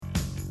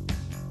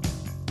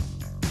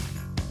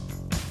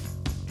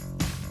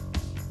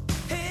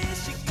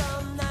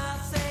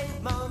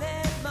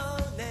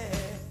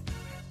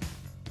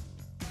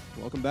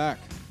welcome back.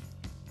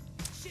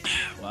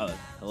 Wow.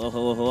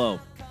 Hello.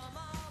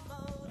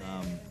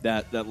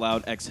 That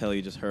loud exhale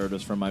you just heard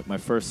was from my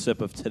first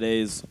sip of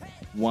today's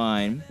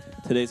wine.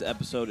 Today's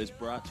episode is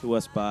brought to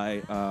us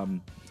by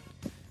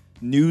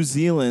New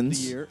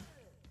Zealand's... The year.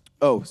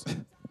 Oh,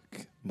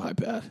 my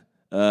bad.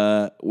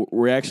 We're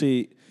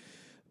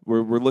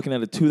looking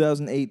at a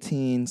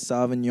 2018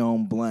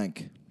 Sauvignon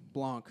Blanc.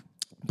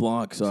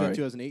 Blanc, sorry.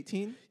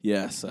 2018?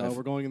 Yes.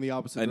 We're going in the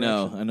opposite I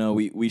direction. know.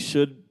 We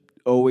should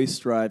always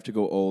strive to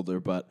go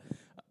older, but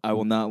I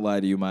will not lie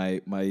to you.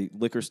 My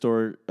liquor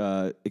store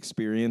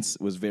experience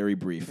was very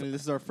brief. I mean,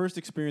 this is our first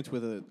experience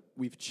with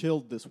we've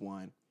chilled this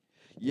wine.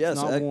 Yes,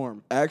 it's not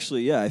warm.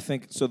 Actually, yeah, I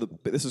think so.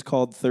 This is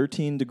called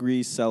 13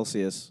 degrees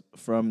Celsius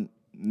from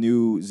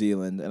New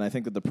Zealand, and I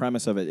think that the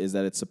premise of it is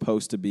that it's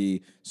supposed to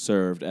be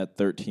served at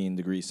 13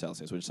 degrees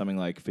Celsius, which is something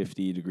like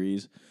 50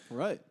 degrees.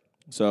 Right.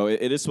 So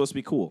it is supposed to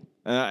be cool.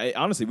 And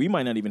honestly, we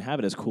might not even have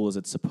it as cool as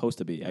it's supposed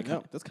to be. I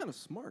know. That's kind of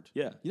smart.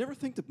 Yeah. You never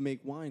think to make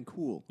wine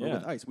cool or Yeah.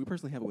 with ice. We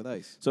personally have it with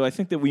ice. So I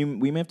think that we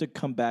may have to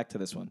come back to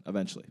this one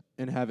eventually.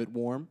 And have it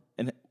warm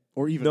And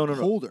or even No.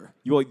 colder.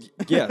 Well,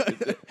 yeah,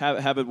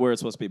 have it where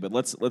it's supposed to be. But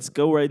let's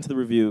go right into the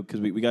review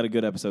because we got a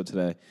good episode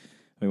today.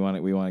 We want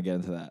to get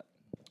into that.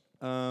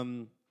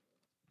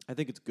 I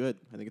think it's good.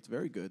 I think it's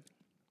very good.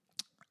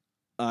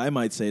 I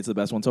might say it's the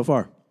best one so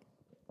far.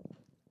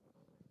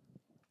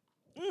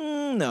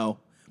 No,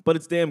 but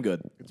it's damn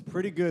good. It's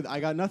pretty good. I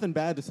got nothing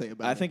bad to say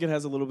about it. I think it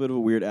has a little bit of a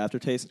weird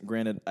aftertaste.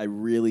 Granted, I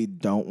really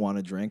don't want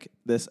to drink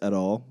this at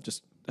all,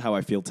 just how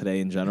I feel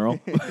today in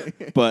general.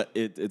 But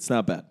it's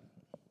not bad.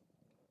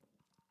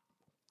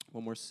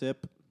 One more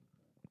sip.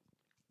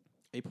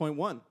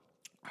 8.1.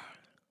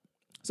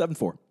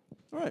 7.4. All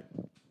right.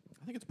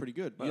 I think it's pretty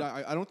good. Wow.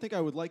 Yeah, I don't think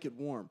I would like it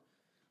warm.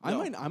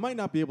 No. I might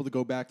not be able to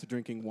go back to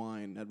drinking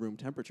wine at room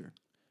temperature.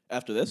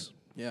 After this?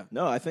 Yeah.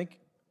 No, I think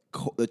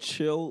the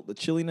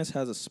chilliness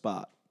has a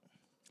spot,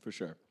 for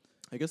sure.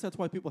 I guess that's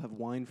why people have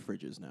wine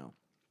fridges now.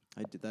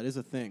 That is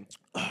a thing.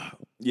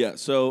 Yeah,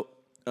 so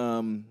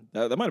that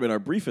might have been our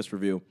briefest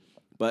review,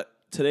 but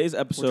today's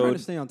episode... We're trying to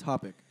stay on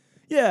topic.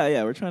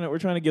 Yeah, we're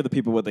trying to give the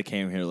people what they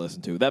came here to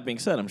listen to. That being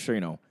said, I'm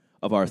sure,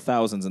 of our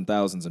thousands and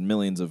thousands and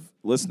millions of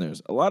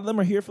listeners, a lot of them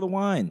are here for the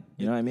wine.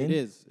 You know what I mean? It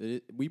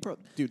is.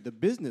 Dude, the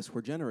business we're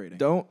generating.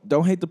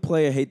 Don't hate the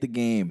player, hate the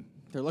game.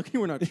 They're lucky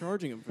we're not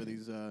charging them for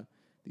these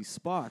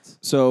spots.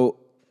 So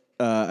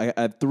I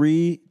had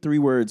three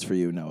words for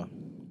you, Noah.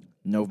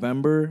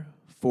 November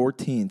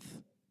 14th,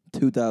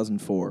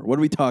 2004. What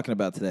are we talking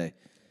about today?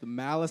 The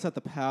Malice at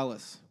the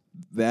Palace.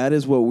 That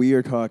is what we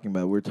are talking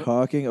about. We're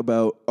talking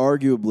about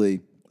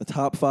arguably the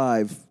top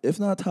 5,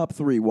 if not top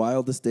 3,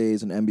 wildest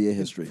days in NBA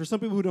history. For some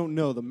people who don't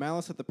know, the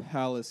Malice at the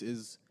Palace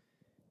is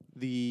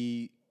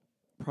the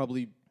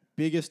probably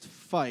biggest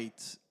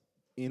fight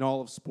in all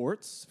of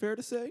sports, fair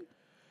to say?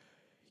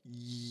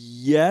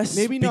 Yes,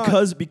 Maybe not.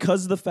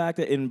 because of the fact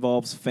that it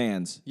involves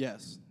fans.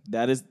 Yes.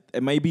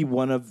 It may be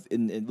one of,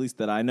 at least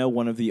that I know,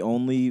 one of the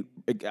only,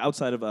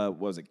 outside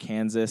of,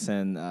 Kansas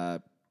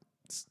and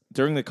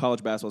during the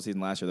college basketball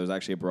season last year, there was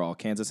actually a brawl.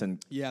 Kansas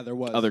and Yeah, there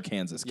was. other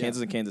Kansas. Yeah.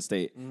 Kansas and Kansas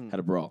State had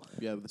a brawl.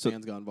 Yeah, the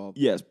fans got involved.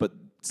 Yes, but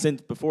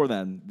since before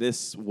then,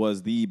 this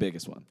was the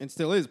biggest one. And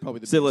still is probably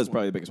the Still biggest is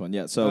probably the biggest one,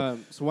 yeah. So,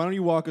 So why don't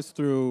you walk us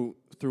through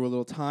a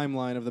little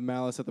timeline of the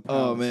Malice at the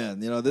Palace? oh,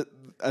 man.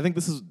 I think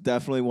this is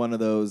definitely one of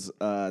those,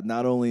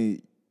 not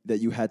only that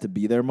you had to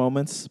be there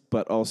moments,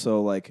 but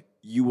also, like,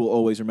 you will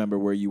always remember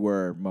where you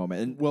were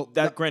moment. And Well,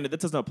 granted,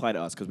 that doesn't apply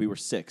to us because we were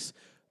 6.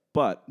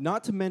 But,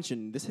 Not to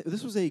mention,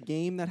 this was a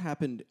game that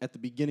happened at the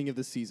beginning of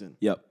the season.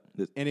 yep.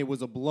 And it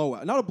was a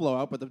blowout. Not a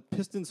blowout, but the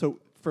Pistons. So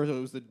first, it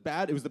was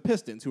the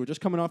Pistons who were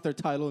just coming off their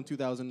title in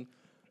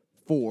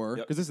 2004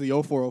 because this is the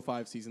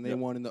 04-05 season. They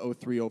won in the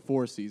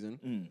 03-04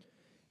 season,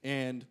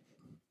 and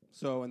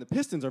the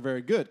Pistons are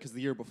very good because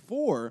the year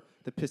before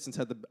the Pacers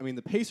had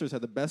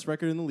the best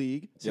record in the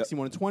league,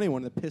 61-21,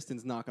 and the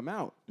Pistons knock them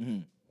out.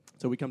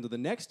 So we come to the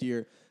next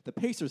year, the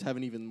Pacers have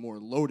an even more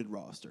loaded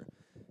roster.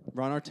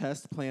 Ron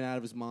Artest playing out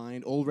of his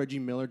mind. Old Reggie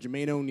Miller,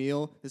 Jermaine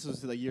O'Neal. This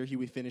was the year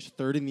we finished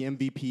 3rd in the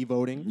MVP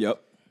voting.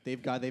 Yep.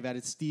 They've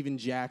added Steven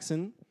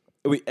Jackson.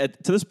 To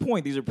this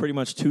point, these are pretty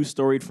much 2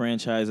 storied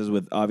franchises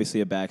with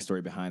obviously a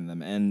backstory behind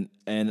them. And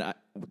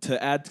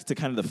to add to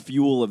kind of the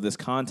fuel of this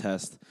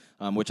contest,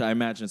 which I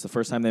imagine it's the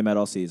first time they met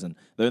all season,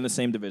 they're in the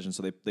same division,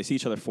 so they see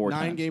each other 4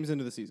 times. 9 games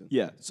into the season.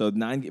 Yeah, so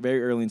 9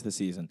 very early into the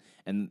season.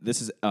 And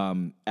this is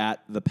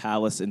at the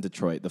Palace in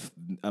Detroit.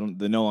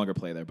 They no longer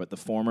play there, but the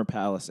former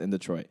Palace in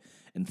Detroit.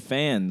 And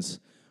fans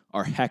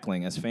are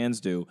heckling, as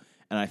fans do.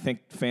 And I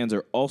think fans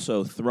are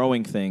also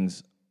throwing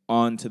things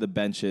onto the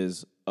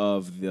benches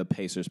of the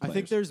Pacers players. I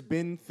think there's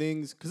been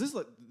things because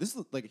this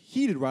is like a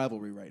heated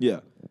rivalry right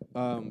now.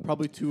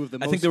 Probably 2 of the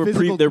most. I think there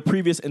were their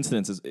previous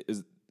incidents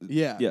is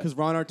because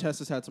Ron Artest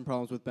has had some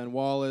problems with Ben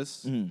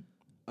Wallace, and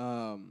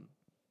I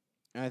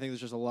think there's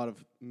just a lot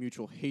of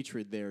mutual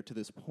hatred there to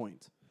this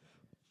point.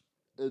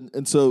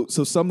 And so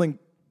something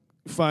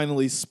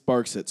finally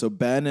sparks it. So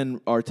Ben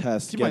and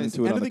Artest get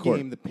into it on the court.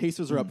 Game, the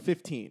Pacers are up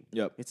 15.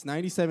 Yep. It's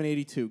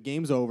 97-82.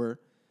 Game's over.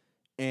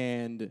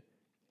 and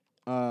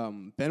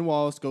Ben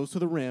Wallace goes to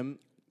the rim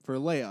for a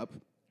layup.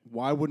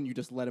 Why wouldn't you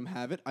just let him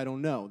have it? I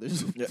don't know.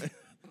 There's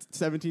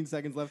 17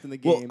 seconds left in the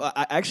game. Well,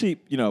 I actually,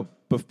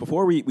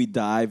 before we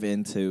dive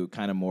into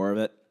kind of more of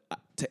it,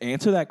 to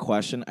answer that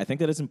question, I think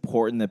that it's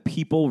important that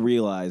people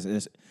realize,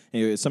 and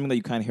it's something that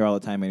you kind of hear all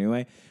the time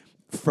anyway,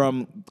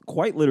 from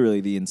quite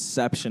literally the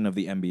inception of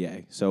the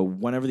NBA. So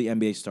whenever the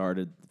NBA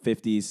started,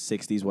 50s,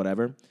 60s,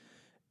 whatever,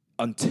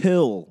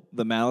 until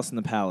the Malice in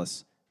the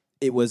Palace,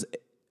 it was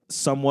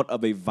somewhat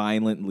of a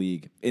violent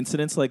league.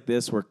 Incidents like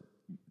this were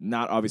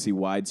not obviously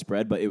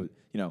widespread, but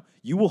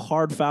you will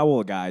hard foul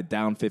a guy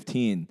down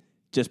 15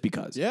 just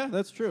because. Yeah,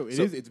 that's true.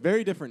 It's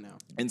very different now.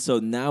 And so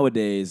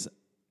nowadays,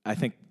 I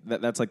think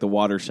that's like the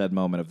watershed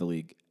moment of the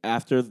league.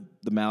 After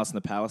the Malice in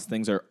the Palace,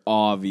 things are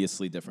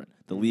obviously different.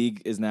 The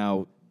league is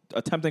now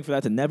attempting for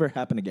that to never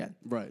happen again.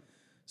 Right.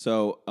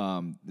 So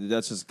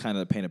that's just kind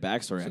of the paint a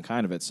backstory on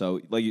kind of it.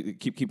 So like, you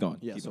keep going.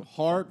 Yeah. Keep So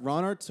going.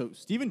 Ron Art. So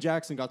Steven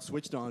Jackson got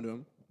switched onto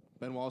him.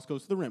 Ben Wallace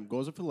goes to the rim,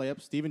 goes up for the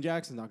layup. Steven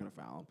Jackson's not going to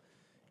foul him.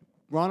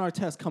 Ron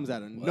Artest comes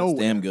out of nowhere. That's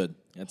damn good.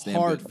 That's damn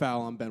Hard good.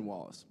 foul on Ben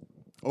Wallace.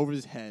 Over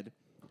his head.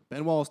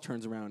 Ben Wallace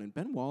turns around, and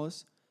Ben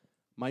Wallace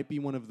might be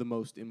one of the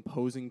most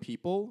imposing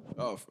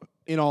people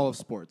in all of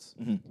sports.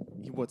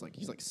 Mm-hmm.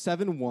 He's like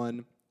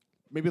 7'1",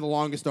 maybe the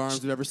longest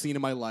arms I've ever seen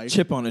in my life.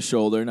 Chip on his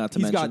shoulder, not to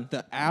He's mention. got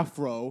the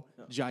afro,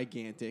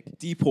 gigantic.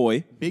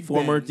 Depoy, Big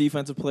former Ben.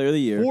 Defensive Player of the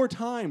Year.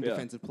 4-time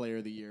Defensive Player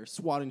of the Year,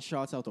 swatting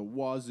shots out the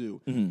wazoo.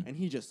 Mm-hmm. And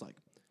he just like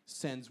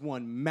sends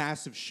one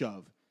massive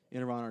shove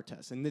in Ron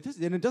Artest. And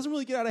it doesn't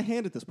really get out of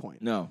hand at this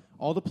point. No.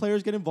 All the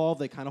players get involved.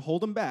 They kind of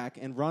hold him back.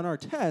 And Ron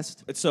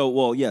Artest...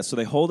 So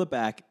they hold it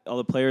back. All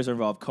the players are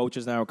involved.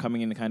 Coaches now are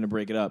coming in to kind of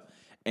break it up.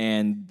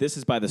 And this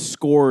is by the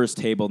scorer's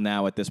table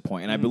now at this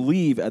point. And I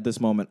believe at this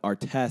moment,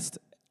 Artest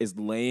is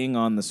laying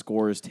on the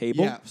scorer's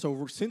table. Yeah,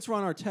 so since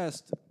Ron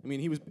Artest,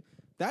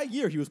 that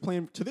year he was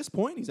playing, to this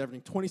point, he's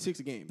averaging 26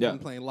 a game. Yeah. He's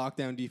been playing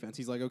lockdown defense.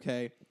 He's like,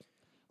 okay,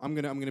 I'm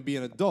gonna be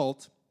an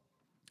adult.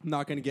 I'm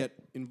not gonna get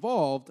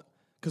involved.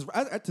 Because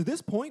to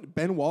this point,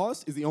 Ben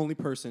Wallace is the only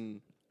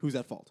person who's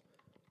at fault.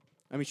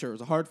 Sure, it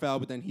was a hard foul,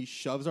 but then he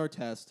shoves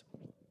Artest.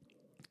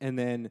 And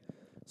then,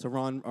 so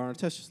Ron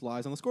Artest just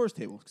lies on the scorer's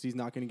table because he's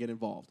not going to get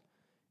involved.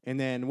 And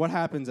then what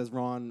happens as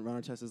Ron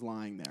Artest is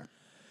lying there?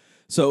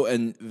 So,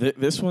 and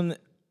this one,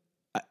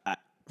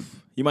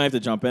 you might have to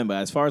jump in, but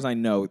as far as I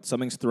know,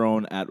 something's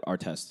thrown at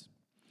Artest,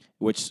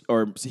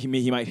 or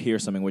he might hear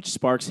something, which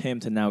sparks him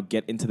to now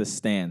get into the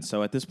stands.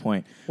 So at this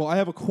point... Well, I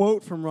have a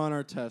quote from Ron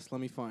Artest.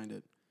 Let me find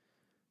it.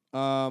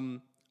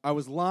 I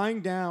was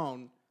lying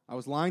down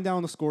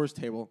on the scorer's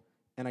table,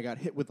 and I got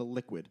hit with a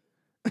liquid.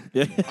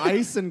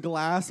 Ice and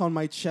glass on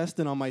my chest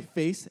and on my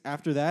face.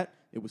 After that,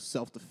 it was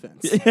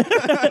self-defense.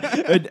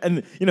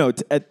 and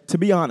to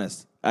be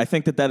honest, I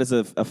think that is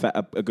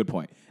a good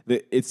point.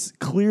 It's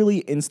clearly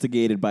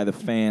instigated by the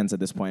fans at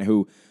this point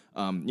who,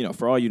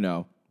 for all you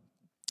know,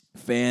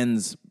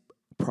 fans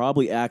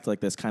probably act like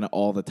this kind of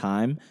all the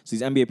time. So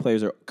these NBA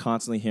players are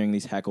constantly hearing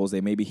these heckles.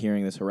 They may be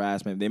hearing this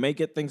harassment. They may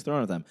get things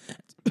thrown at them.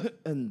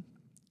 And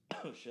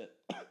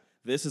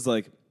this is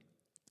like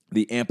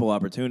the ample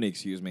opportunity,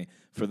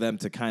 for them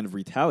to kind of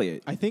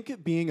retaliate. I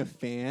think being a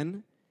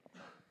fan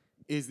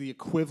is the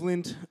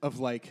equivalent of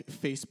like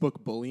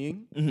Facebook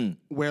bullying,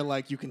 where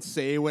like you can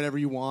say whatever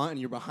you want and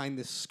you're behind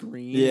this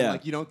screen. Yeah.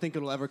 Like you don't think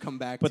it'll ever come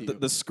back But to you.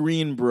 the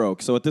screen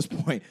broke. So at this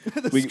point,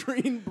 the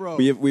screen broke.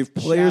 We have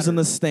players in Shattered.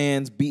 the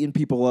stands beating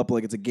people up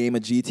like it's a game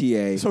of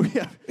GTA. So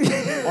yeah,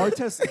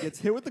 Artest gets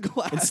hit with the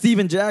glass. And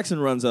Steven Jackson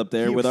runs up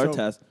there with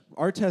Artest.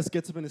 Artest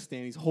gets up in the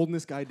stand. He's holding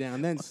this guy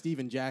down. Then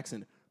Steven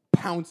Jackson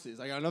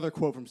pounces. I got another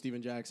quote from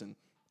Steven Jackson.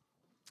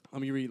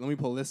 Let me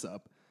pull this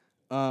up.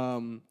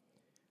 And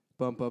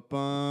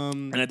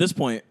at this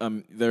point,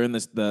 they're in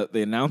this. The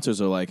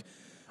announcers are like,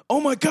 "Oh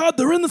my God,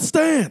 they're in the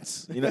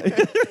stands!"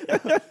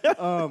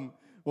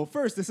 Well,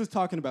 first, this is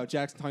talking about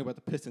Jackson talking about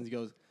the Pistons. He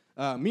goes,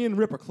 "Me and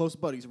Rip are close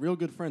buddies, real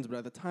good friends. But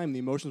at the time, the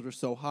emotions were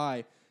so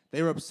high.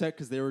 They were upset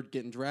because they were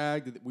getting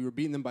dragged. We were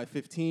beating them by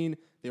 15.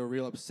 They were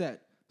real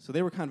upset. So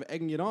they were kind of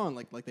egging it on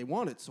like they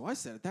wanted. So I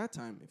said at that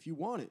time, if you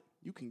want it,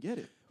 you can get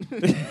it."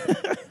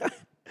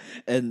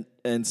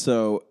 And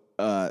so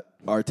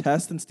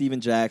Artest and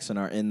Steven Jackson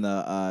are in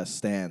the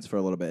stands for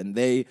a little bit, and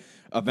they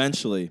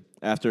eventually,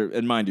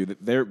 and mind you,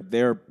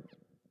 they're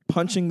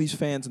punching these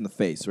fans in the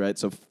face, right?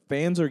 So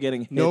fans are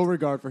getting hit. No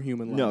regard for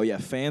human life. No, yeah,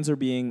 fans are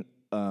being,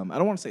 I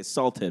don't want to say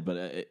assaulted, but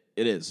it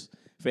is.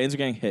 Fans are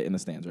getting hit in the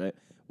stands, right?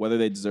 Whether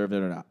they deserve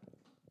it or not.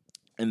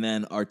 And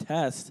then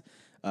Artest,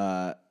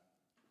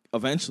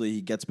 eventually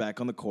he gets back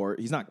on the court.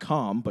 He's not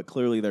calm, but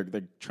clearly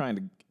they're trying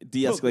to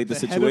de-escalate the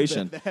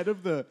situation. The head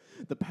of the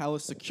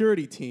Palace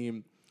security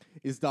team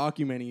is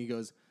documenting. He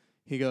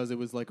goes, it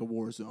was like a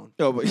war zone.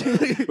 Oh, but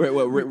wait,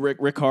 what?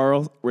 Rick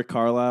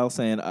Carlisle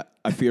saying,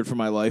 "I feared for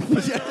my life."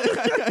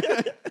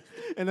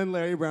 And then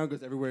Larry Brown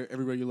goes,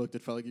 everywhere you looked,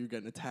 it felt like you were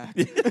getting attacked.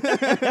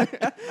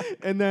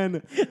 And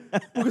then,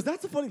 because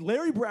that's the funny,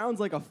 Larry Brown's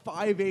like a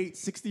 5'8",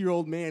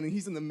 60-year-old man, and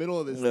he's in the middle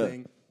of this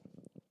thing.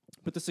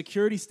 But the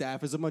security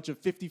staff is a bunch of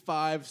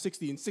 55,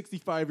 60, and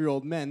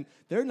 65-year-old men.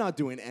 They're not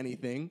doing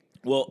anything.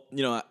 Well,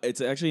 it's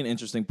actually an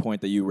interesting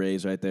point that you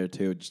raised right there,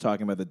 too, just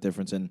talking about the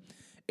difference in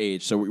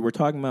age. So we're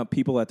talking about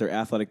people at their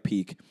athletic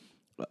peak,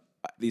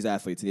 these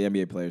athletes, the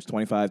NBA players,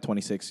 25,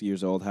 26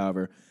 years old,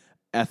 however,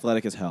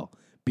 athletic as hell,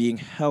 being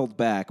held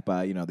back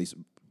by, these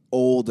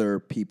older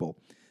people.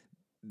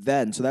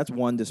 So that's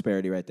one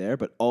disparity right there,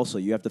 but also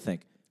you have to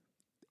think,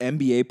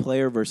 NBA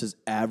player versus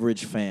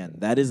average fan.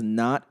 That is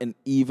not an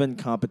even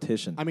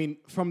competition. I mean,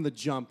 from the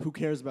jump, who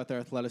cares about their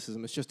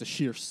athleticism? It's just a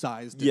sheer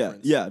size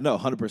difference. Yeah, no,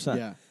 100%.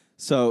 Yeah.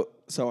 So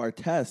our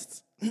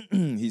tests,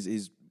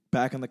 he's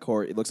back on the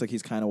court. It looks like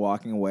he's kind of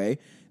walking away.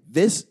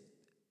 This,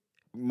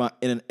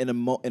 in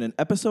an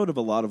episode of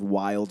a lot of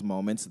wild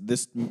moments,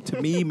 this to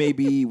me may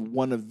be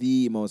one of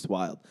the most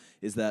wild.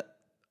 Is that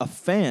a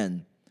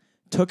fan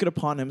took it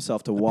upon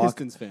himself to walk.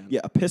 Pistons fan.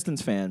 Yeah, a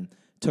Pistons fan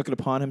took it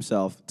upon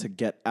himself to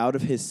get out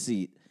of his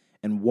seat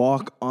and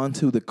walk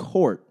onto the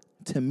court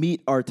to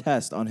meet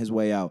Artest on his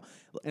way out.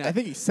 And I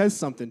think he says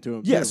something to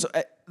him. Yeah, too. so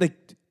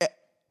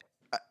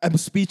I'm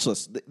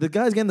speechless. The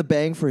guy's getting the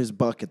bang for his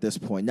buck at this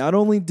point. Not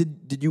only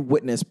did you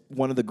witness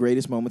one of the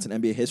greatest moments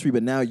in NBA history,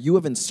 but now you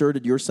have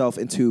inserted yourself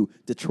into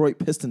Detroit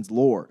Pistons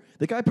lore.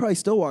 The guy probably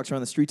still walks around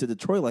the streets of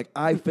Detroit like,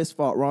 I fist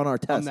fought Ron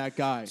Artest. I'm that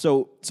guy.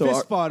 So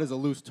fist fought is a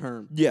loose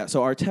term. Yeah,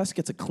 so Artest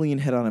gets a clean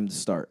hit on him to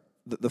start.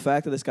 The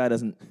fact that this guy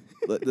doesn't,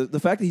 the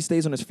fact that he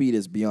stays on his feet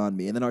is beyond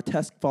me. And then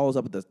Artest follows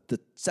up with the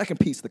second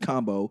piece of the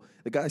combo.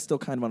 The guy's still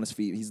kind of on his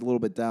feet. He's a little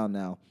bit down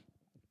now.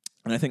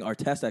 And I think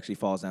Artest actually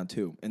falls down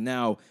too. And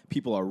now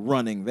people are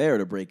running there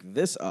to break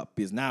this up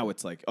because now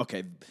it's like,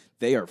 okay,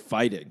 they are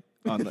fighting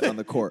on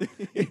the court.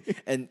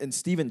 and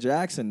Steven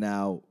Jackson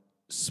now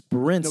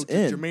sprints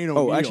in. Jermaine O'Neal.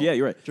 Oh, actually, yeah,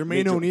 you're right.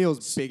 Jermaine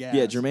O'Neal's big ass.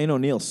 Yeah, Jermaine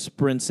O'Neal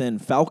sprints in,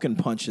 Falcon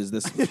punches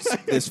this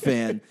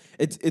fan.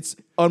 It's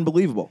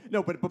unbelievable.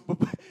 No, but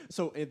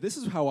so this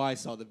is how I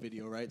saw the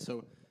video, right?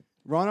 So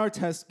Ron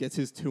Artest gets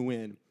his 2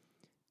 in,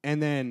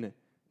 and then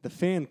the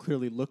fan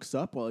clearly looks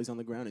up while he's on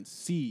the ground and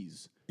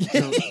sees.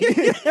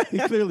 He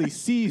clearly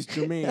sees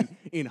Jermaine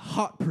in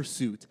hot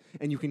pursuit,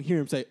 and you can hear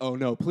him say, "Oh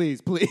no, please,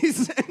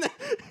 please!"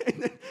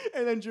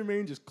 and then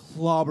Jermaine just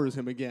clobbers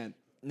him again.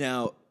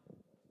 Now,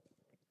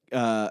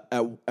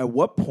 at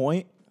what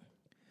point?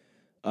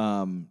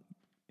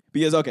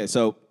 Because okay,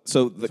 so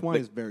this wine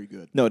is very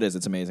good. No, it is.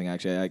 It's amazing.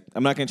 Actually,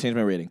 I'm not going to change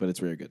my rating, but it's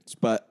very good.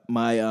 But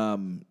my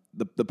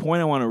the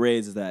point I want to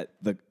raise is that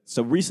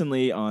so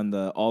recently on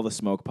the All the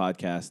Smoke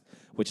podcast,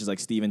 which is like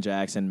Steven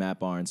Jackson, Matt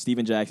Barnes.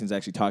 Steven Jackson's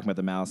actually talking about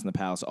the Malice in the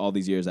Palace all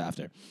these years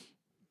after,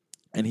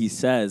 and he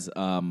says,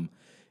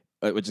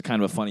 which is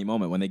kind of a funny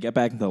moment when they get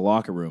back into the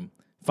locker room.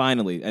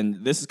 Finally,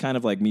 and this is kind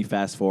of like me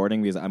fast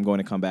forwarding because I'm going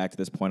to come back to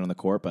this point on the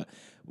court, but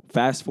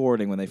fast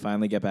forwarding when they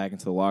finally get back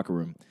into the locker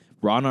room,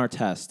 Ron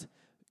Artest,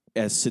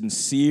 as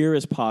sincere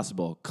as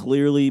possible,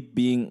 clearly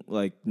being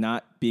like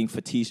not being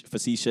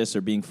facetious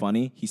or being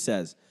funny, he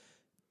says,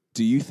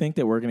 "Do you think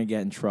that we're going to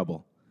get in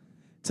trouble?"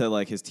 to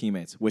like his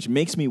teammates, which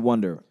makes me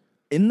wonder,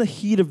 in the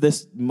heat of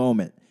this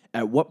moment,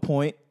 at what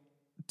point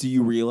do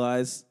you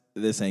realize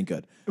this ain't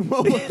good?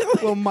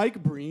 Well,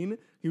 Mike Breen,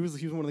 he was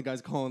one of the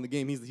guys calling the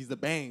game. He's the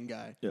bang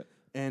guy. Yeah.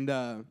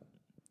 And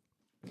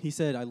he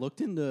said, I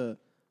looked into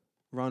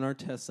Ron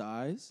Artest's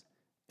eyes,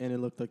 and it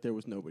looked like there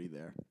was nobody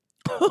there.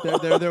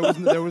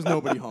 there was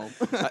nobody home.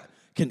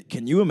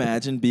 Can you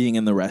imagine being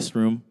in the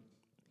restroom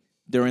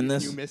during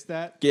this? You missed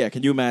that? Yeah,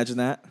 can you imagine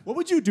that? What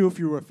would you do if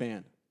you were a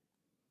fan?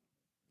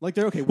 Like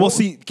they're okay. Well,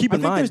 see, keep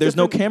in mind, there's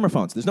no camera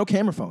phones. There's no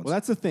camera phones. Well,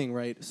 that's the thing,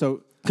 right?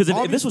 So because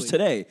if this was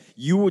today,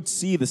 you would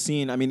see the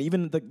scene. I mean,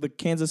 even the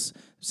Kansas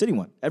City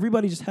one,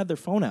 everybody just had their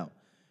phone out.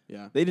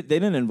 Yeah, they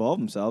didn't involve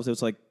themselves. It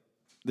was like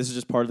this is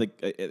just part of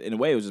the. In a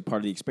way, it was just part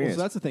of the experience. Well,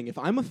 so that's the thing. If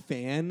I'm a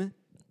fan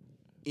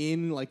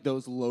in like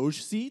those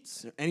loge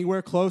seats,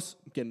 anywhere close,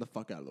 I'm getting the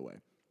fuck out of the way.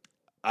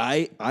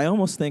 I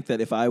almost think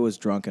that if I was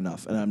drunk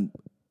enough, and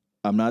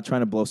I'm not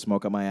trying to blow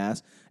smoke up my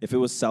ass, if it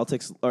was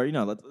Celtics or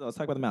let's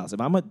talk about the Malice.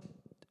 If I'm a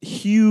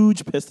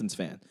huge Pistons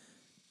fan,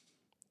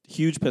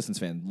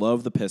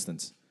 love the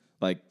Pistons,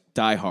 like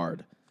die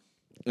hard,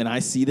 and I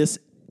see this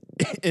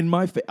in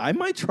my face, I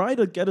might try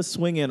to get a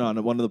swing in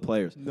on one of the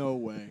players. No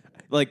way.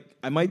 Like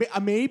I might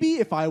maybe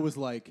if I was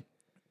like,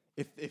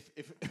 if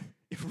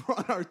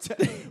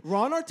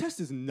Ron Artest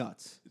is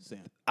nuts,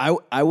 Sam.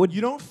 I would. You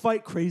don't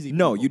fight crazy people.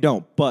 No, you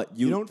don't. But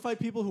you don't fight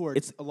people who are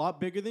a lot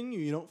bigger than you.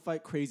 You don't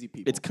fight crazy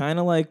people. It's kind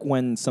of like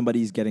when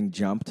somebody's getting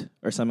jumped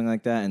or something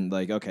like that, and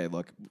like, okay,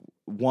 look,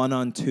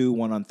 1-on-2,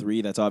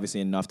 1-on-3, that's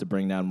obviously enough to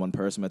bring down one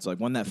person. But it's like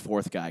when that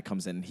fourth guy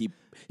comes in, and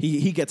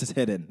he gets his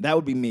hit in. That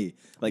would be me.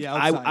 Like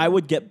I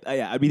would get,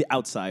 I'd be the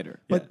outsider.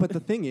 But the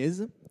thing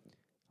is,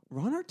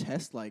 Ron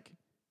Artest, like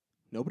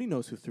nobody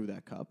knows who threw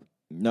that cup.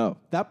 No,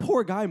 that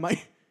poor guy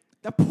might.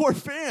 That poor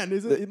fan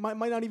it might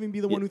not even be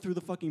the one who threw the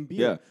fucking beer.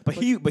 Yeah, but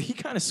he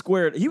kind of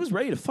squared. He was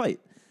ready to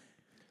fight.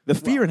 The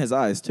fear in his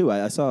eyes too.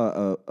 I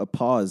saw a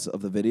pause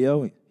of the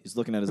video. He's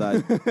looking at his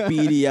eyes,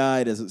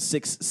 beady-eyed as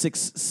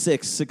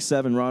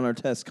 6'7" Ron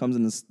Artest comes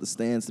in the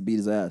stands to beat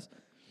his ass.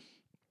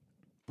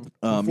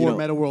 Before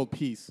Meta World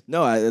Peace.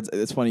 No,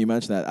 it's funny you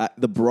mentioned that.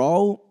 The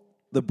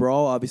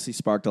brawl obviously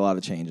sparked a lot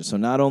of changes. So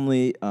not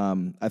only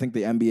I think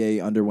the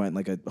NBA underwent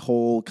like a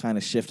whole kind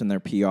of shift in their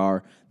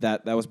PR.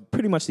 That was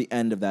pretty much the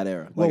end of that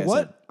era.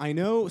 Like I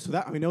know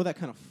that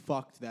kind of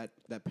fucked that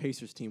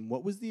Pacers team.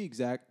 What was the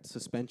exact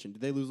suspension?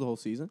 Did they lose the whole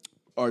season?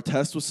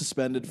 Artest was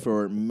suspended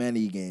for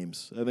many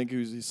games. I think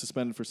he's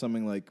suspended for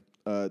something like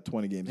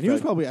 20 games. And he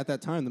was probably at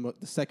that time the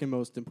second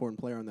most important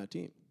player on that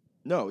team.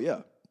 No,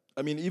 yeah.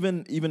 I mean,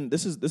 even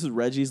this is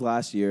Reggie's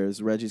last year.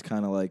 Reggie's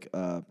kind of like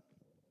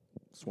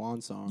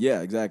swan song.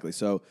 Yeah, exactly.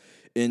 So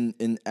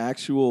in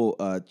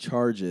actual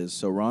charges,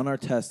 so Ron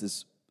Artest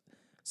is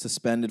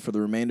suspended for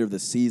the remainder of the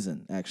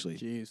season, actually.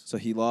 Jeez. So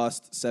he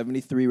lost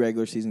 73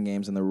 regular season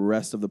games and the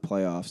rest of the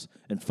playoffs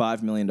and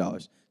 $5 million.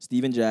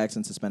 Steven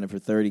Jackson suspended for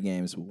 30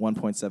 games,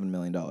 $1.7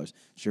 million.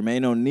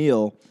 Jermaine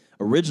O'Neal,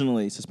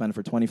 originally suspended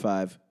for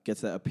 25,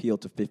 gets that appeal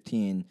to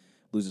 15,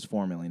 loses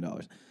 $4 million.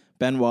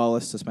 Ben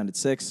Wallace suspended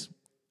 6,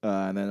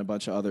 and then a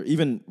bunch of other.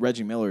 Even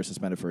Reggie Miller is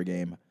suspended for a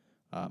game,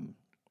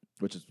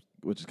 which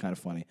is kind of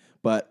funny.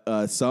 But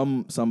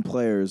some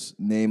players,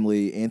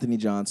 namely Anthony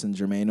Johnson,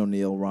 Jermaine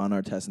O'Neal, Ron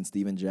Artest, and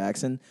Steven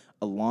Jackson,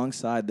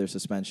 alongside their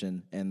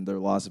suspension and their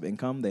loss of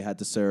income, they had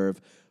to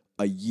serve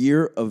a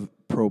year of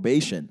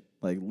probation,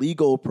 like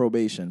legal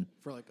probation.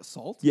 For like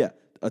assault? Yeah,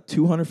 a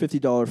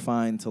 $250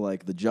 fine to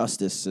like the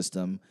justice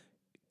system,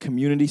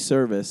 community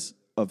service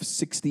of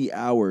 60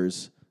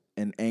 hours,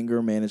 and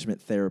anger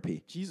management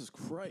therapy. Jesus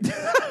Christ.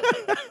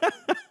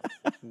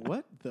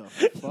 What the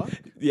fuck?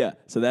 Yeah,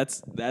 so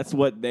that's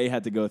what they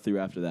had to go through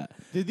after that.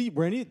 Did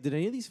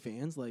any of these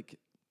fans like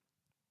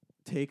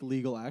take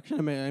legal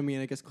action? I mean,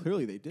 I guess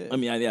clearly they did. I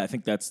mean, I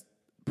think that's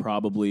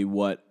probably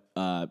what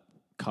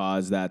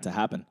caused that to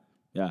happen.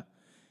 Yeah.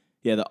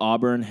 Yeah, the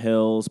Auburn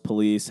Hills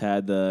police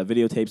had the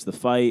videotapes of the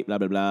fight, blah,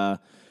 blah, blah.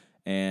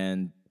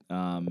 And,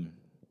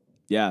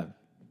 yeah.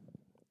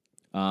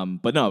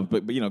 But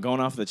you know,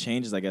 going off the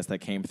changes, I guess, that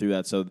came through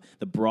that. So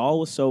the brawl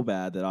was so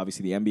bad that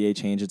obviously the NBA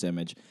changed its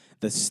image.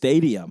 The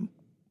stadium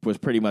was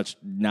pretty much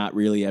not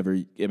really ever,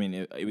 I mean,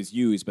 it was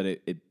used, but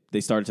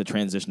they started to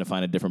transition to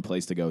find a different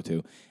place to go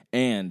to.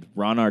 And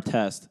Ron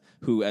Artest,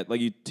 who,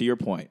 to your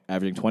point,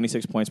 averaging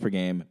 26 points per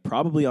game,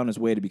 probably on his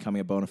way to becoming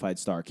a bona fide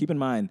star. Keep in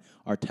mind,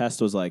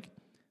 Artest was like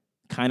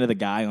kind of the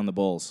guy on the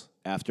Bulls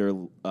after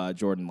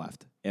Jordan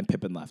left and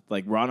Pippen left.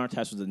 Like Ron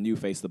Artest was the new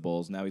face of the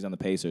Bulls. Now he's on the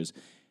Pacers.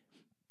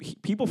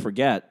 People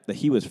forget that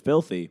he was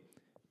filthy,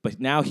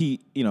 but now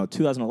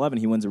 2011,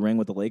 he wins a ring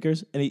with the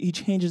Lakers, and he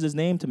changes his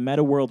name to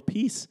Meta World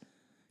Peace.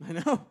 I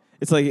know.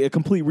 It's like a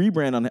complete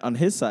rebrand on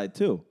his side,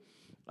 too.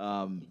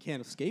 You can't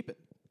escape it.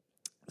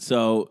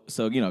 So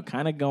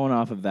kind of going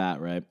off of that,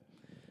 right?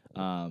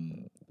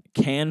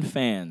 Can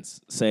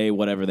fans say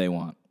whatever they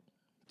want?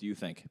 Do you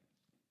think?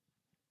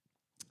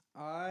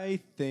 I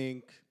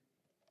think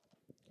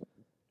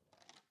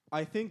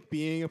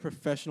being a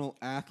professional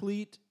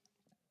athlete,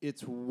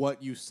 it's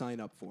what you sign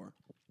up for.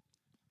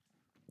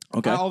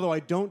 Okay. Although I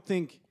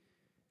think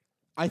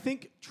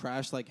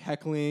trash, like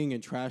heckling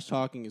and trash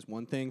talking is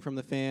one thing from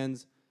the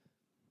fans,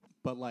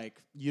 but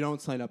like you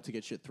don't sign up to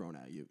get shit thrown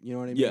at you. You know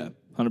what I mean? Yeah,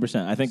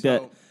 100%. I think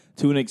that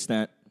to an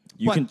extent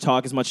you can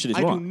talk as much shit as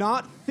you want. I do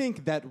not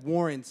think that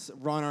warrants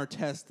Ron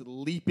Artest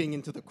leaping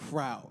into the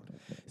crowd.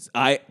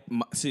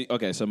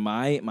 So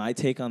my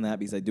take on that,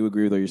 because I do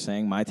agree with what you're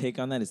saying, my take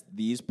on that is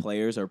these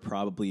players are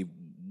probably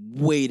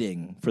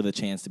waiting for the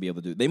chance to be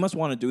able to do it. They must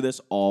want to do this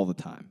all the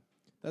time.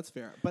 That's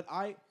fair. But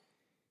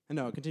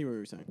no, continue what you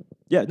were saying.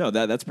 Yeah, no,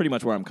 that's pretty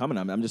much where I'm coming.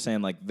 I'm just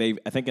saying, like,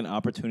 I think an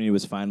opportunity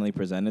was finally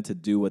presented to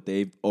do what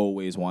they've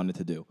always wanted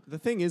to do. The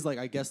thing is, like,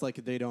 I guess,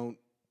 like, they don't,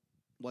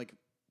 like,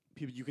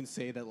 people, you can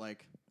say that,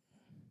 like,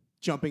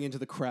 jumping into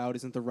the crowd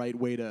isn't the right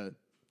way to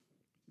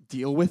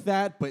deal with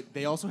that, but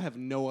they also have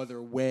no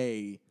other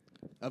way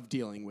of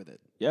dealing with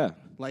it. Yeah.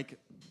 Like,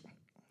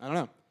 I don't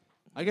know.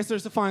 I guess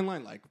there's a fine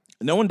line, like.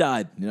 No one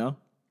died, you know?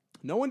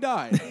 No one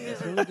died. They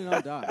certainly did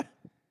not die.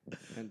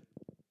 And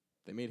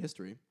they made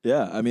history.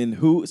 Yeah, I mean,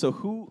 who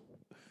do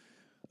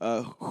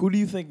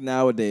you think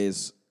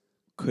nowadays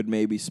could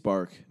maybe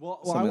spark?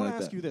 Well, I want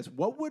to ask you this: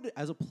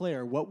 as a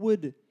player, what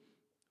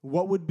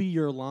would be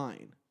your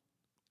line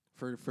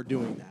for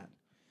doing that?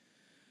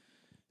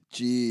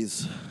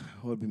 Jeez,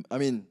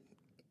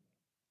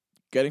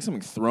 getting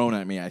something thrown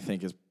at me, I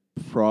think, is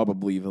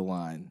probably the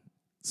line.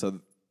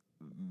 So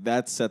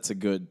that sets a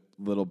good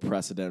little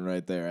precedent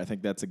right there. I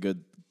think that's a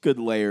good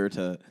layer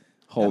to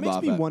hold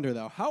off. That makes me wonder,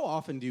 though, how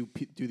often do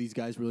these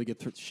guys really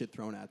get shit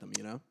thrown at them,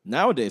 you know?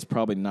 Nowadays,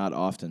 probably not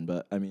often,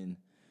 but, I mean,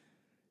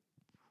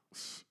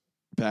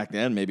 back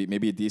then,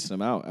 maybe a decent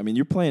amount. I mean,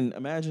 you're playing,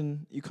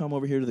 imagine you come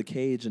over here to the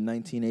cage in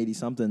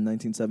 1980-something,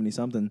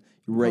 1970-something,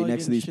 you're right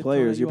next to these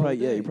players. You're probably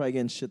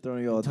getting shit thrown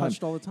at you all the time.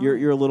 Touched all the time.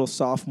 You're a little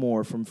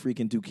sophomore from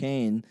freaking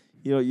Duquesne.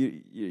 You know,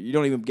 you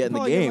don't even get in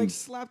the game. Get, like,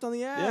 slapped on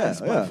the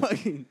ass. Yeah.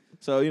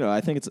 So, I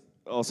think it's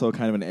also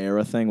kind of an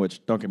era thing,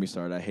 which, don't get me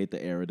started, I hate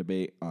the era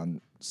debate on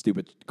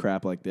stupid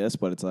crap like this,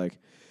 but it's like,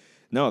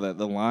 no,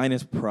 the line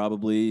is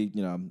probably,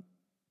 you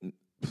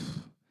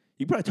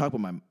probably talk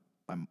about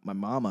my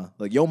mama.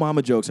 Like, yo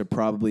mama jokes are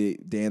probably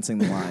dancing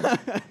the line.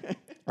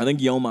 I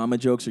think yo mama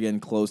jokes are getting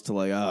close to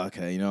like, oh,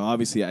 okay,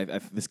 obviously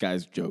this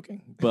guy's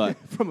joking, but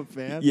From a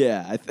fan?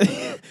 yeah,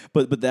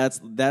 but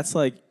that's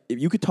like, if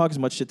you could talk as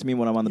much shit to me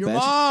when I'm on the Your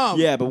bench. mom!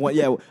 Yeah, but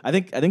I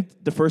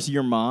think the first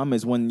your mom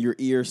is when your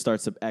ear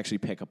starts to actually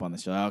pick up on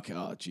this. Okay,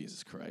 oh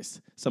Jesus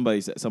Christ,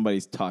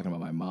 somebody's talking about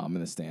my mom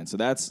in the stand. So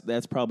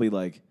that's probably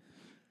like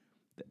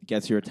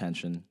gets your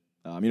attention.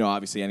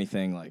 Obviously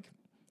anything like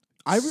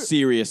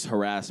serious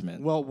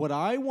harassment. Well, what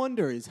I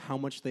wonder is how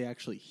much they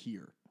actually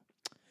hear.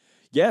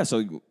 Yeah,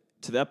 so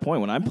to that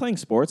point, when I'm playing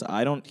sports,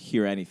 I don't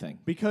hear anything.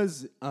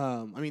 Because,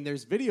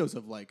 there's videos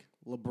of, like,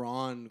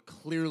 LeBron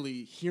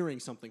clearly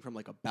hearing something from,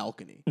 like, a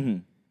balcony.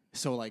 Mm-hmm.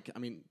 So, like,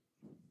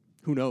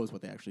 who knows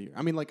what they actually hear?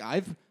 I'm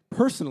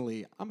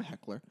a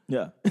heckler.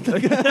 Yeah.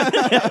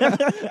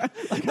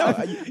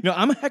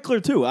 I'm a heckler,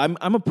 too. I'm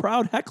a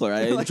proud heckler.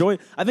 I enjoy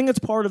I think it's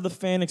part of the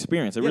fan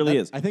experience. It really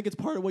is. I think it's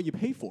part of what you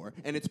pay for.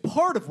 And it's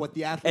part of what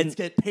the athletes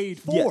get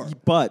paid for. Yeah,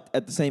 but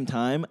at the same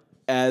time,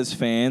 as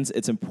fans,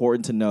 it's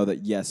important to know that,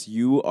 yes,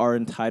 you are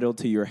entitled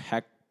to your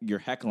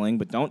heckling,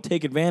 but don't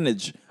take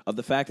advantage of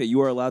the fact that you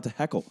are allowed to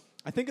heckle.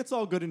 I think it's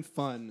all good and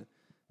fun,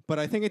 but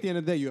I think at the end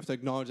of the day, you have to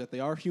acknowledge that they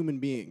are human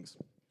beings.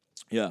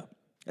 Yeah.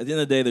 At the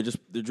end of the day,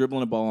 they're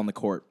dribbling a ball on the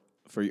court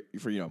for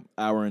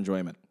our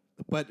enjoyment.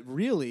 But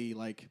really,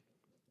 like,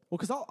 well,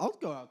 because I'll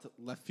go out to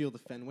left field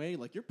of Fenway.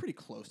 Like, you're pretty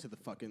close to the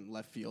fucking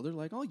left fielder.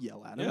 Like, I'll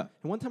yell at him. Yeah.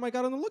 And one time I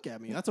got him to look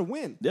at me. That's a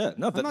win. Yeah,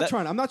 no,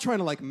 I'm not trying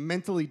to like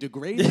mentally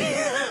degrade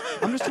him.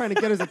 I'm just trying to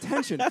get his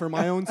attention for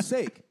my own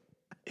sake.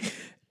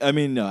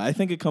 No, I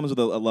think it comes with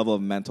a level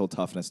of mental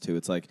toughness too.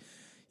 It's like,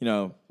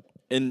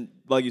 and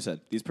like you said,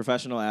 these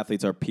professional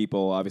athletes are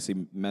people.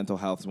 Obviously, mental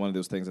health is one of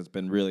those things that's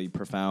been really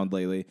profound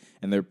lately,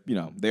 and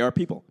they are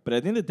people. But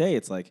at the end of the day,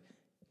 it's like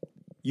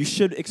you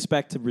should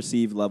expect to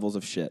receive levels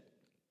of shit.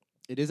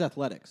 It is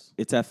athletics.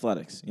 It's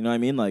athletics. You know what I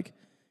mean? Like,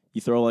 you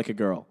throw like a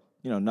girl.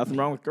 Nothing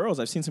wrong with girls.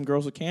 I've seen some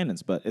girls with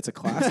cannons, but it's a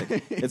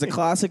classic. It's a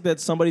classic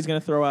that somebody's going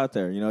to throw out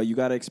there. You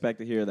got to expect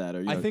to hear that.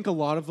 Or I think a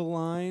lot of the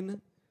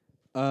line,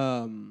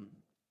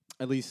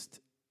 at least,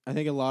 I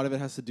think a lot of it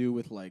has to do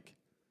with like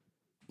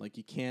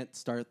you can't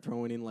start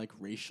throwing in like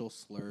racial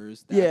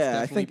slurs.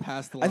 That's I think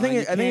past the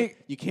line.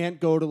 You can't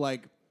go to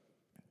like,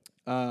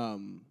 what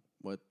am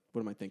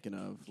I thinking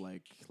of?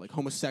 Like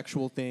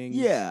homosexual things.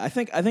 Yeah, I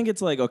think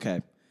it's like,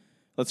 okay,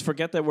 let's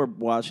forget that we're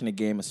watching a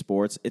game of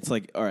sports. It's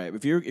like, all right,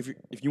 if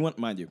you want,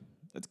 mind you,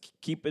 let's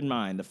keep in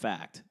mind the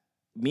fact.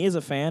 Me as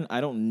a fan, I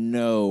don't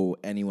know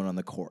anyone on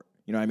the court.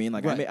 You know what I mean?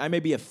 Like, right. I may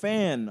be a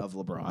fan of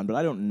LeBron, but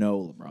I don't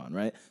know LeBron,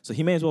 right? So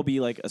he may as well be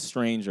like a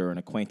stranger, an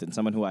acquaintance,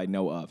 someone who I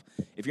know of.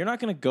 If you're not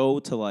going to go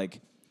to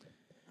like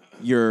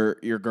your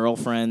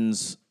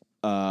girlfriend's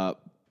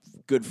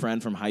good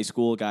friend from high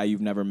school, a guy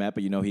you've never met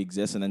but you know he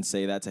exists, and then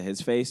say that to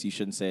his face, you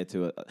shouldn't say it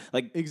to a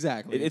like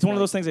exactly. It's one of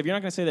those things. If you're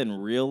not going to say that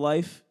in real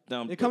life,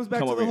 it comes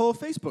back to the whole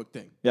Facebook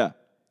thing. Yeah,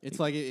 it's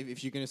like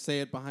if you're going to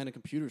say it behind a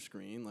computer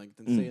screen, like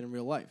then say it in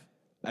real life.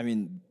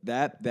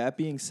 That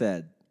being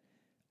said,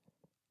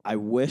 I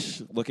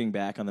wish, looking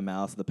back on the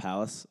Malice in the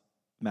Palace,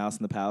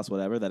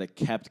 whatever, that it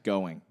kept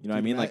going. You know what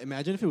I mean? Like,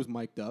 imagine if it was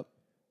mic'd up.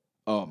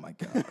 Oh my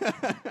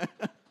god!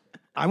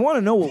 I want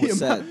to know what was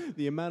said.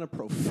 The amount of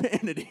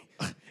profanity.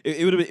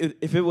 It would have been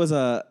if it was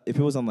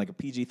on like a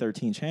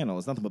PG-13 channel.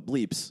 It's nothing but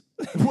bleeps.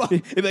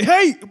 It'd be like,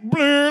 hey,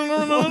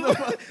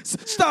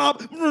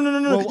 stop,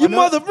 you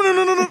mother.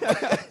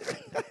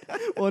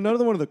 Well,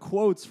 another one of the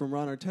quotes from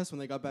Ron Artest when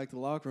they got back to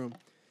the locker room,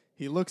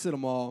 he looks at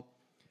them all,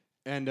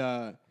 and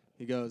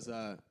he goes,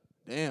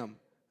 "Damn,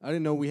 I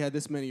didn't know we had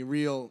this many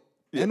real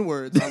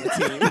N-words on the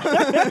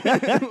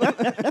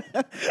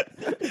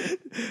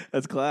team."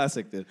 That's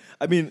classic, dude.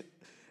 I mean,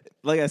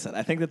 like I said,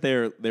 I think that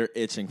they're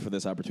itching for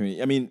this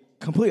opportunity. I mean,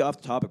 completely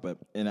off the topic,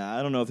 and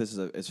I don't know if this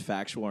is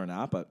factual or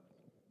not, but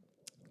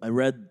I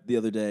read the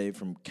other day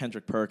from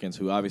Kendrick Perkins,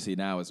 who obviously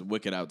now is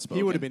wicked outspoken.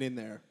 He would have been in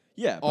there.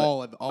 Yeah.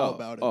 All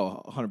about it.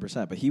 Oh,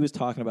 100%. But he was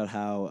talking about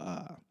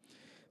how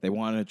they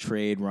wanted to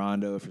trade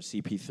Rondo for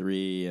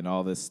CP3 and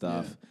all this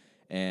stuff,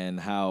 and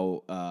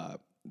how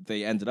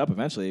they ended up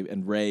eventually,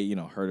 and Ray,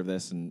 heard of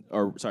this,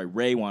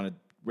 Ray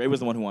was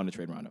the one who wanted to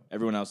trade Rondo.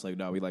 Everyone else like,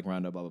 no, we like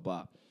Rondo, blah, blah,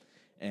 blah.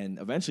 And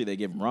eventually they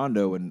gave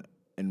Rondo and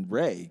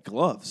Ray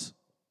gloves.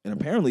 And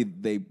apparently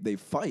they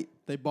fight.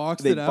 They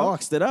boxed it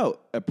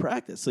out at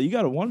practice. So you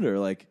got to wonder,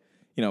 like,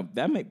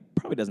 that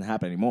probably doesn't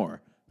happen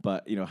anymore.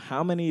 But,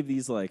 how many of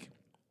these, like,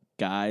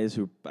 guys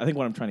who, I think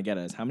what I'm trying to get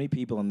at is how many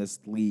people in this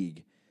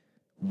league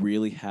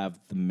really have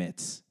the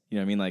mitts? You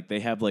know what I mean? Like, they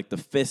have, like, the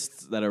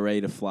fists that are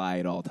ready to fly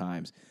at all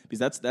times.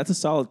 Because that's a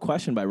solid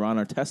question by Ron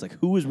Artest. Like,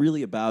 who is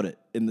really about it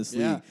in this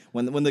league?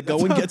 When the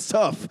going gets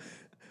tough.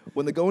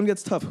 When the going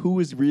gets tough, who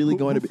is really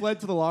going to be? Who fled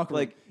to the locker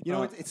room?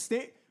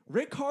 Like,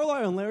 Rick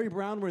Carlisle and Larry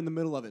Brown were in the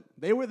middle of it.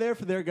 They were there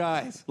for their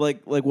guys.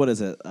 Like what is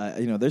it?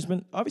 There's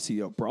been,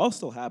 obviously, brawls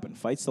still happen.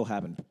 Fights still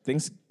happen.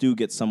 Things do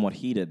get somewhat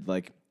heated.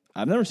 Like,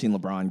 I've never seen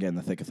LeBron get in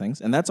the thick of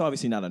things. And that's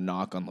obviously not a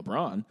knock on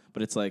LeBron.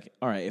 But it's like,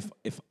 all right,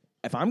 if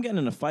I'm getting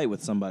in a fight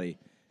with somebody,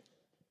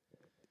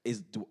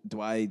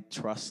 do I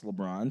trust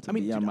LeBron to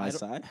be on my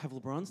side? Have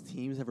LeBron's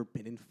teams ever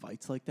been in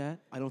fights like that?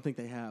 I don't think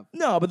they have.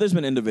 No, but there's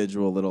been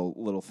individual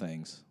little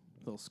things.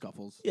 Little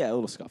scuffles. Yeah,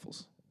 little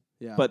scuffles.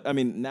 Yeah. But, I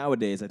mean,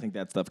 nowadays, I think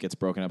that stuff gets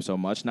broken up so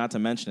much. Not to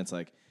mention, it's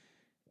like,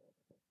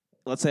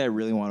 let's say I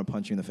really want to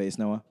punch you in the face,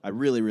 Noah. I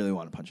really, really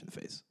want to punch you in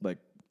the face. Like,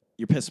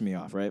 you're pissing me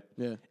off, right?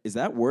 Yeah. Is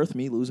that worth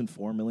me losing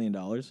 $4 million?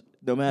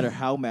 No matter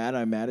how mad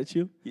I'm mad at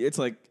you? It's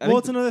like... Well,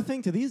 it's another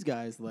thing to these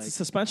guys. Like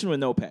suspension with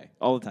no pay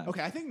all the time.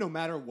 Okay, I think no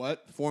matter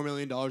what, $4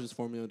 million is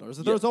 $4 million.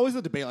 There's always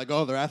a debate like,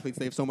 oh, they're athletes,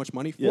 they have so much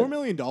money. $4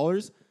 million,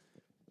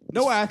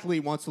 no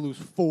athlete wants to lose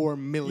 $4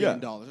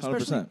 million.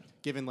 Especially 100%.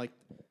 given, like,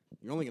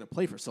 you're only going to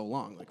play for so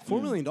long. Like,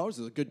 $4 million is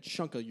a good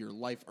chunk of your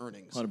life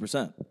earnings.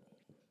 100%.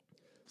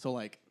 So,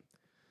 like,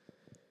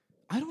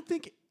 I don't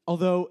think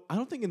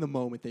in the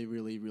moment they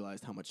really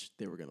realized how much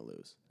they were going to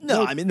lose.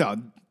 No, I mean, no.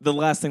 The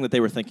last thing that they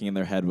were thinking in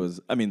their head was,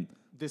 I mean...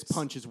 This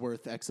punch is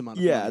worth X amount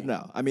of yeah, money.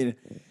 no. I mean,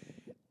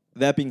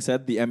 that being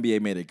said, the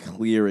NBA made a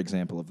clear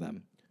example of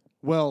them.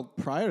 Well,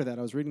 prior to that,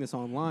 I was reading this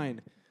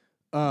online.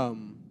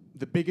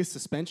 The biggest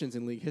suspensions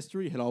in league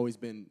history had always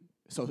been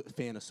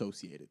fan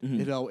associated.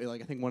 Mm-hmm.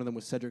 Like I think one of them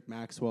was Cedric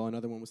Maxwell.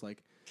 Another one was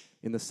like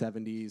in the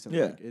 70s. And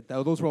Yeah.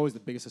 Those were always the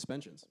biggest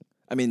suspensions.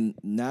 I mean,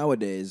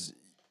 nowadays...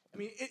 I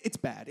mean, it's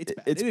bad. It's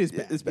bad. It is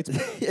bad. It's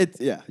bad.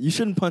 Yeah, you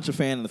shouldn't punch a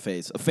fan in the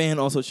face. A fan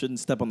also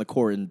shouldn't step on the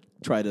court and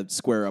try to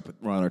square up at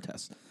Ron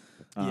Artest.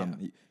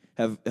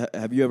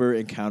 Have you ever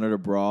encountered a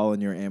brawl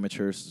in your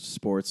amateur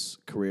sports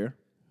career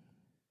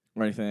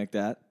or anything like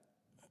that?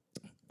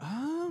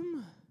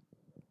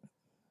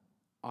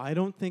 I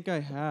don't think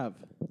I have.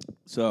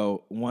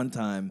 So one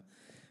time,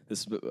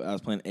 I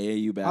was playing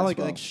AAU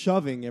basketball. I like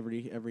shoving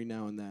every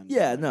now and then.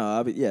 Yeah,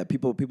 no,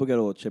 people get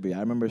a little chippy. I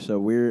remember.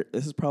 So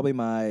this is probably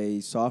my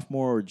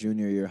sophomore or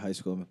junior year of high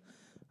school,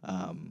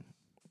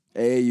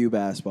 AAU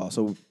basketball.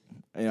 So,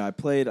 I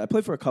played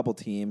for a couple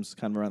teams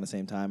kind of around the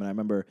same time, and I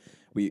remember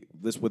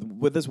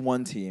with this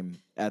one team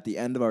at the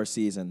end of our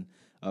season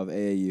of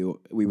AAU,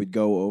 we would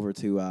go over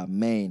to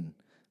Maine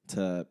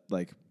to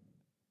like.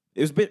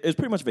 It was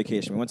pretty much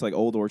vacation. We went to like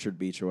Old Orchard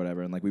Beach or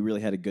whatever, and like we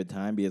really had a good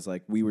time because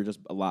like we were just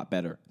a lot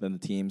better than the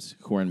teams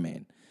who were in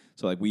Maine.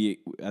 So like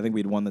I think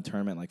we'd won the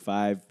tournament like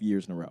 5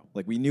 years in a row.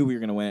 Like we knew we were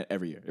gonna win it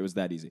every year. It was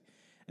that easy.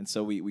 And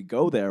so we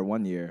go there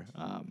one year.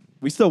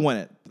 We still win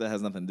it. That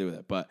has nothing to do with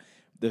it. But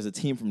there's a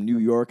team from New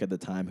York at the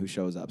time who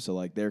shows up. So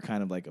like they're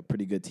kind of like a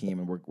pretty good team,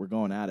 and we're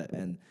going at it.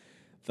 And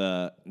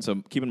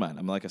so keep in mind,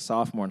 I'm like a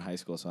sophomore in high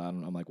school, so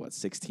I'm like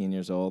 16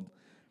 years old.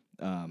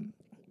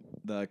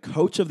 The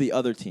coach of the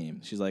other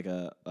team, she's like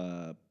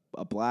a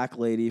black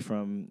lady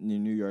from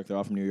New York. They're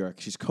all from New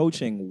York. She's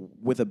coaching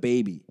with a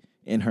baby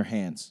in her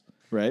hands,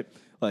 right?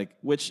 Like,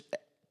 which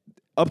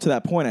up to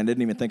that point I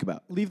didn't even think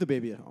about. Leave the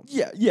baby at home.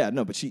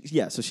 No, but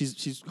so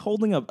she's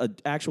holding a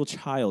actual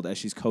child as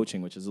she's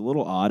coaching, which is a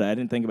little odd. I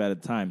didn't think about it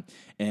at the time.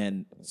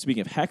 And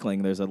speaking of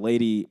heckling, there's a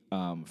lady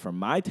from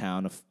my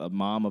town, a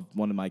mom of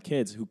one of my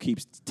kids, who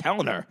keeps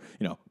telling her,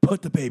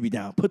 put the baby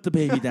down,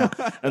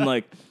 and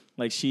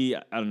like she,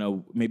 I don't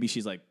know, maybe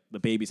she's like, the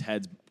baby's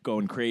head's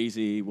going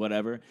crazy,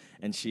 whatever.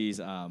 And she's,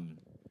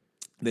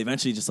 they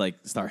eventually just like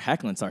start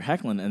heckling.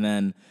 And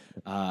then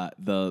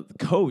the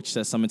coach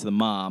says something to the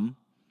mom.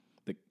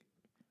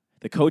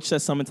 The coach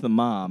says something to the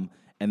mom.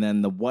 And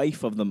then the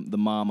wife of the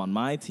mom on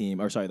my team,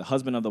 the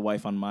husband of the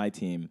wife on my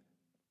team,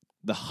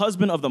 the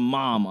husband of the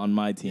mom on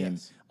my team,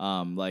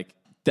 yes.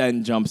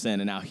 Then jumps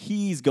in, and now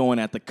he's going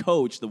at the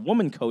coach, the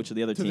woman coach of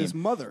the other team. To this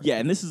mother. Yeah,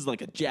 and this is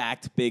like a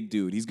jacked big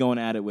dude. He's going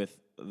at it with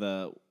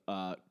the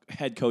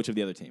head coach of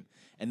the other team.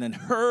 And then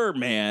her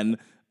man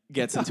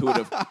gets into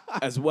it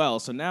as well.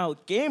 So now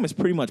game is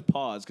pretty much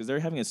paused because they're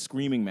having a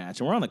screaming match.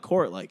 And we're on the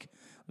court like,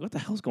 what the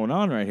hell's going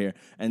on right here?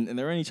 And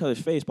they're in each other's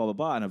face, blah, blah,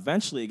 blah. And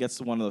eventually it gets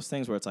to one of those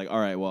things where it's like, all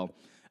right, well,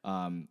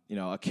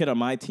 a kid on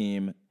my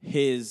team,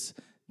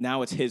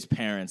 now it's his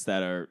parents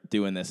that are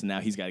doing this, and now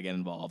he's got to get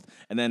involved.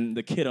 And then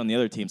the kid on the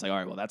other team's like, all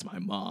right, well, that's my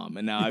mom,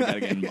 and now I've got to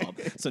get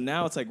involved. So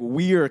now it's like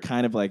we're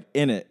kind of like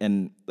in it,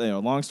 and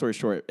long story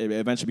short, it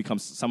eventually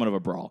becomes somewhat of a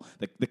brawl.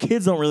 The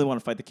kids don't really want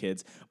to fight the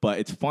kids, but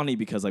it's funny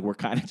because like we're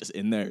kind of just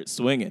in there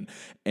swinging.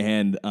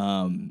 And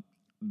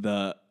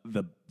the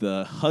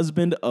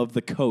husband of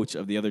the coach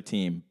of the other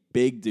team,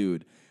 big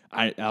dude,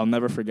 I'll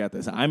never forget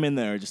this. I'm in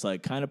there just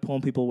like kind of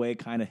pulling people away,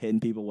 kind of hitting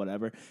people,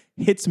 whatever.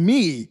 Hits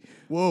me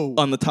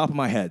on the top of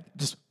my head.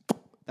 Just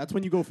that's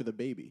when you go for the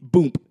baby.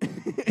 Boom.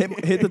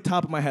 hit the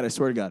top of my head, I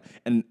swear to God.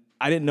 And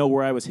I didn't know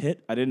where I was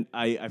hit.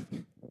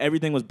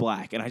 Everything was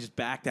black. And I just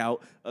backed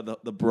out of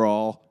the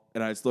brawl.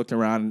 And I just looked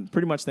around. And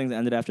pretty much things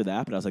ended after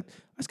that. But I was like,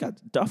 I just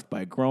got duffed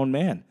by a grown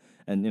man.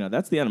 And,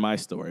 that's the end of my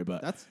story.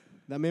 But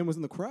that man was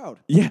in the crowd.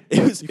 Yeah,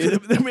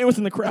 that man was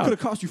in the crowd. That could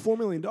have cost you $4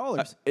 million.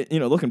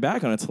 Looking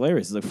back on it, it's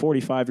hilarious. It's a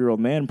 45-year-old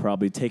man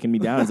probably taking me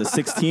down as a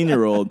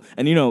 16-year-old.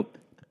 And,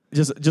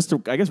 just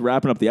to, I guess,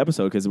 wrapping up the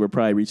episode because we're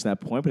probably reaching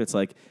that point, but it's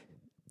like,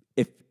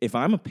 if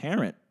I'm a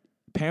parent,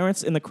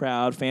 parents in the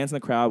crowd, fans in the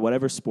crowd,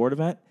 whatever sport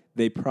event,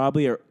 they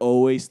probably are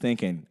always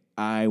thinking,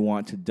 I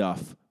want to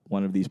duff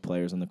one of these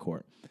players on the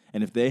court.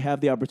 And if they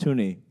have the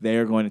opportunity, they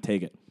are going to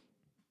take it.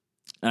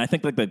 And I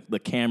think like the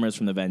cameras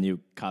from the venue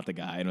caught the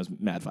guy, and it was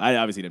mad. I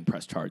obviously didn't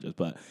press charges,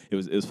 but it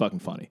was fucking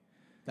funny.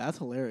 That's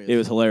hilarious. It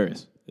was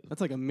hilarious. That's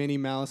like a mini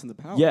Malice in the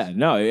Palace. Yeah,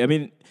 no, I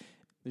mean,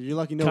 you're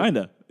lucky.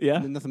 Kinda, yeah.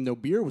 No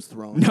beer was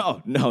thrown.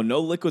 No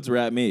liquids were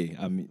at me.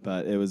 I mean,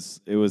 but it was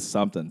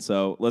something.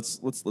 So let's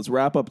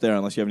wrap up there.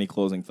 Unless you have any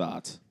closing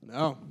thoughts.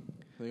 No,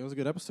 I think it was a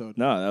good episode.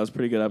 No, that was a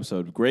pretty good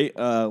episode. Great,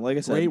 like I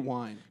said,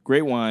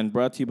 Great wine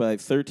brought to you by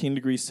 13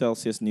 degrees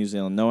Celsius, New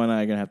Zealand. Noah and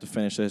I are gonna have to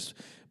finish this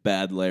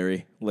bad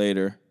Larry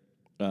later,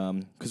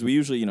 because we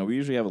usually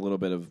have a little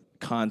bit of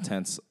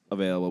contents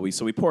available.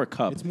 So we pour a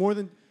cup. It's more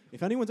than.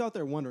 If anyone's out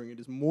there wondering,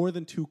 it is more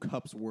than 2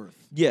 cups worth.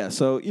 Yeah,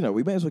 so,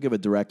 we may as well give a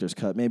director's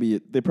cut. Maybe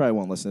they probably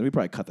won't listen. We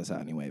probably cut this out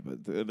anyway,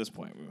 but at this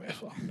point, we may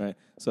as well, right?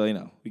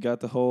 So, we got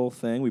the whole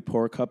thing. We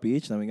pour a cup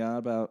each, then we got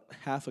about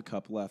half a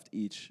cup left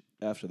each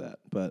after that.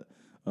 But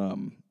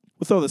we'll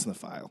throw this in the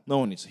file. No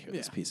one needs to hear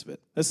this piece of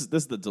it. This is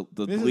the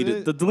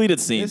deleted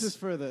scenes.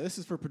 This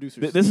is for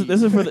producers. This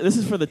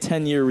is for the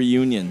 10-year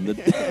reunion, the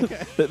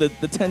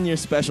 10-year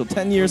special,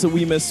 10 years of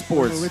We Miss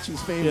Sports. We're rich and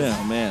famous.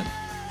 Yeah, man.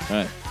 All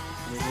right.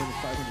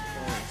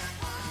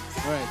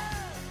 All right.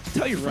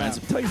 Tell your friends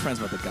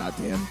about the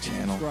goddamn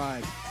channel.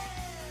 Subscribe.